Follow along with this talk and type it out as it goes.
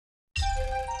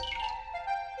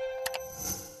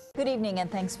Good evening and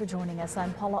thanks for joining us.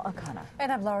 I'm Paula Akana.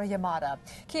 And I'm Laura Yamada.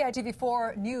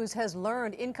 KITV4 News has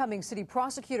learned incoming city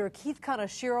prosecutor Keith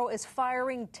Kaneshiro is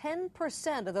firing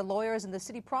 10% of the lawyers in the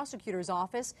city prosecutor's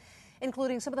office,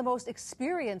 including some of the most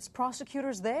experienced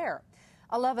prosecutors there.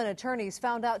 11 attorneys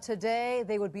found out today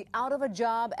they would be out of a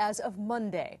job as of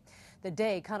Monday, the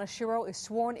day Kaneshiro is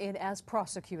sworn in as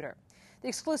prosecutor. The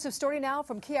exclusive story now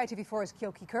from KITV4's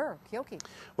Kyoki Kerr. Kyoki.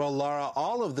 Well, Laura,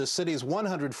 all of the city's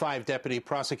 105 deputy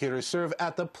prosecutors serve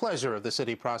at the pleasure of the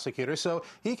city prosecutor, so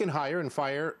he can hire and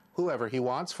fire whoever he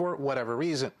wants for whatever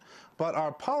reason. But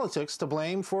are politics to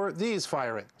blame for these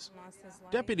firings?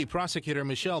 Deputy Prosecutor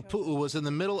Michelle Pu'u was in the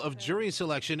middle of jury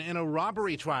selection in a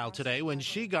robbery trial today when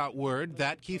she got word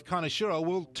that Keith Kaneshiro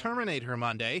will terminate her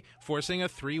Monday, forcing a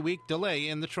 3-week delay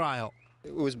in the trial.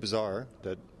 It was bizarre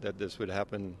that this would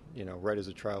happen, right as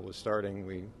the trial was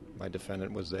starting. My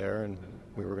defendant was there, and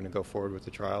we were going to go forward with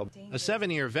the trial. A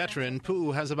 7-year veteran,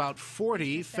 Pu'u has about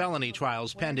 40 felony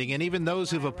trials pending, and even those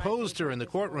who've opposed her in the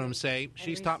courtroom say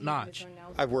she's top-notch.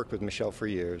 I've worked with Michelle for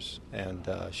years, and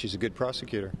she's a good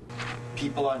prosecutor.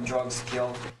 People on drugs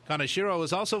killed. Kaneshiro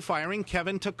is also firing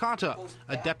Kevin Takata,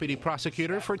 a deputy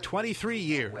prosecutor for 23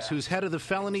 years, who's head of the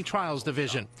Felony Trials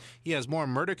Division. He has more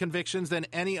murder convictions than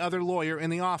any other lawyer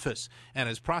in the office and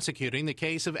is prosecuting the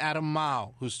case of Adam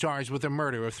Mao, who's charged with the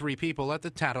murder of 3 people at the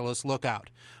Tantalus Lookout.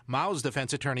 Mao's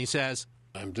defense attorney says,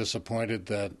 I'm disappointed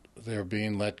that they're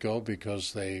being let go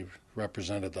because they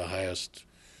represented the highest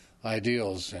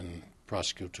ideals in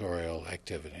prosecutorial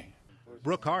activity.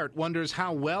 Brooke Hart wonders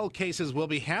how well cases will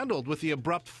be handled with the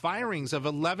abrupt firings of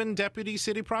 11 deputy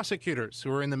city prosecutors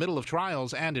who are in the middle of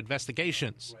trials and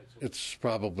investigations. It's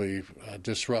probably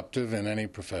disruptive in any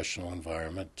professional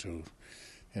environment to,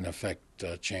 in effect,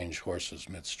 change horses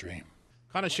midstream.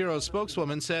 Kaneshiro's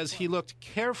spokeswoman says he looked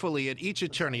carefully at each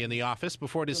attorney in the office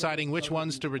before deciding which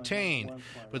ones to retain.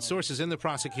 But sources in the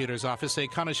prosecutor's office say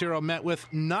Kaneshiro met with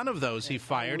none of those he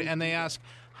fired, and they ask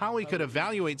how he could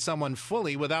evaluate someone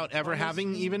fully without ever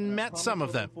having even met some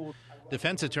of them.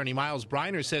 Defense attorney Miles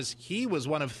Briner says he was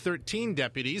one of 13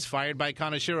 deputies fired by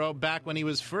Kaneshiro back when he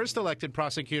was first elected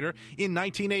prosecutor in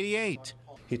 1988.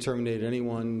 He terminated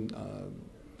anyone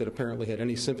that apparently had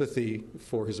any sympathy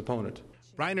for his opponent.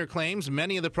 Briner claims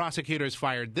many of the prosecutors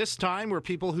fired this time were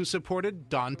people who supported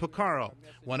Don Picaro,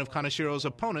 one of Kaneshiro's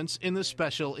opponents in the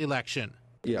special election.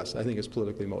 Yes, I think it's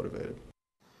politically motivated.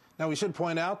 Now, we should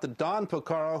point out that Don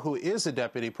Picaro, who is a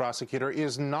deputy prosecutor,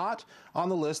 is not on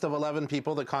the list of 11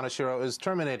 people that Kaneshiro is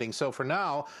terminating. So for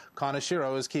now,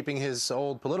 Kaneshiro is keeping his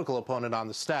old political opponent on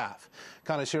the staff.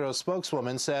 Kaneshiro's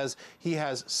spokeswoman says he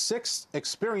has 6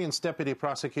 experienced deputy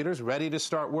prosecutors ready to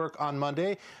start work on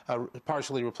Monday,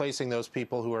 partially replacing those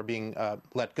people who are being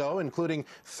let go, including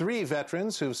 3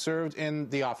 veterans who've served in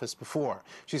the office before.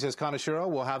 She says Kaneshiro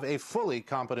will have a fully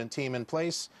competent team in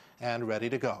place and ready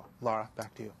to go. Laura,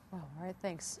 back to you. All right,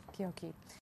 thanks, Kyoki.